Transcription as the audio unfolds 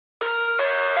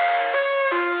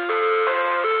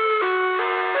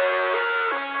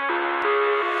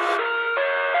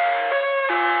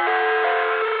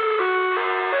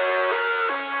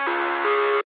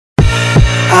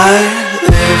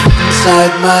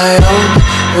inside my own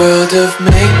world of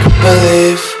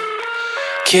make-believe.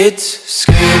 Kids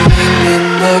screaming in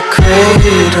their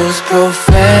cradles,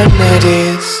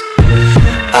 profanities.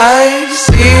 I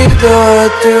see the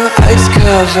world through ice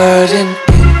covered in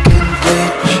ink and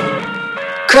bleach.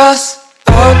 Cross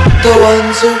out the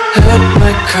ones who heard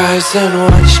my cries and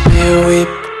watched me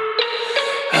weep.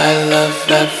 I love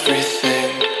everything.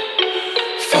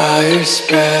 Fire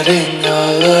spreading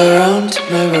all around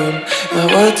my room. My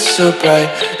world's so bright,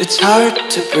 it's hard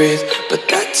to breathe, but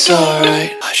that's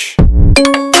alright. Hush.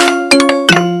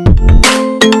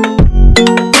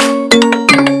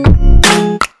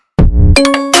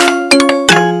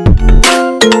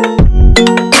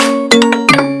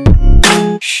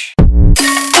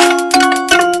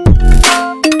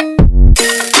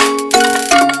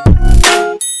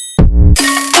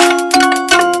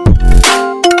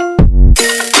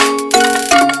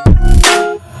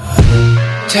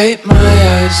 Tape my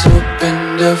eyes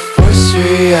open to force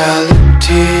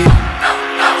reality.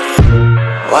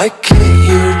 Why can't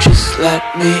you just let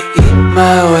me eat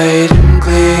my weight in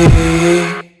glee?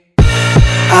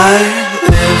 I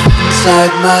live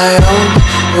inside my own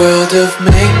world of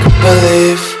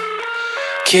make-believe.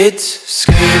 Kids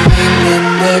screaming in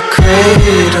their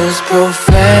cradles,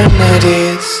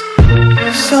 profanities.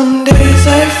 Some days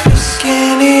I feel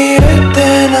skinnier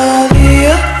than all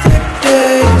the other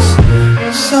days.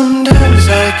 Sometimes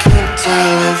I can't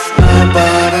tell if my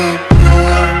body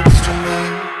belongs to me.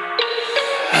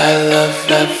 I love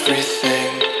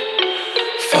everything.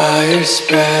 Fire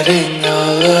spreading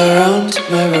all around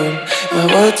my room. My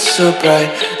world's so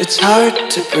bright, it's hard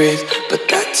to breathe, but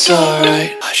that's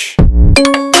alright. Hush.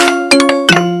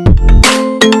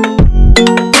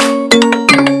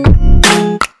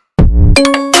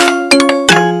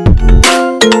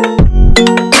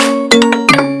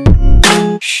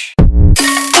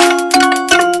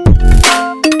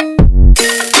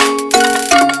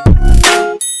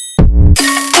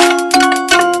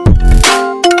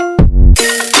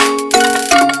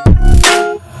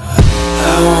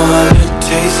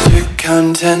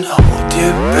 Content, hold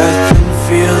your breath and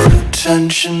feel the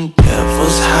tension.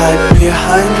 Devils hide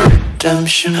behind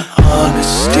redemption.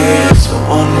 Honesty is a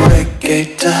one-way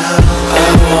gate to hell. I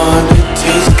wanna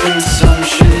taste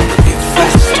consumption. Breathe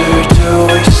faster to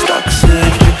waste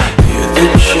oxygen. Hear the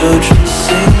children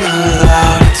sing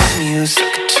aloud. It's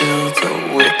music till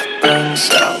the wick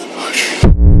burns out.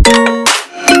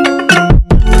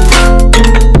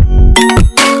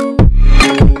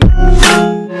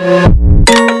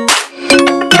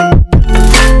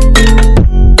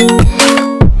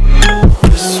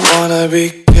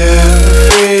 Be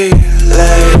carefree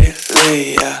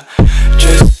lately, yeah.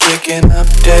 Just kicking up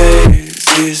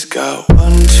daisies. Got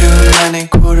one too many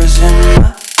quarters in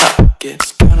my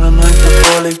pockets. Count 'em like the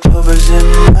four-leaf clovers in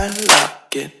my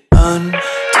locket.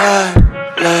 Untied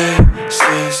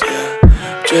laces, yeah.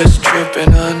 Just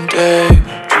tripping on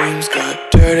daydreams. Got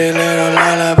dirty little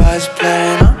lullabies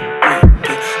playing on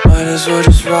repeat. Might as well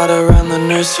just ride around the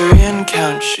nursery and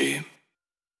count sheep.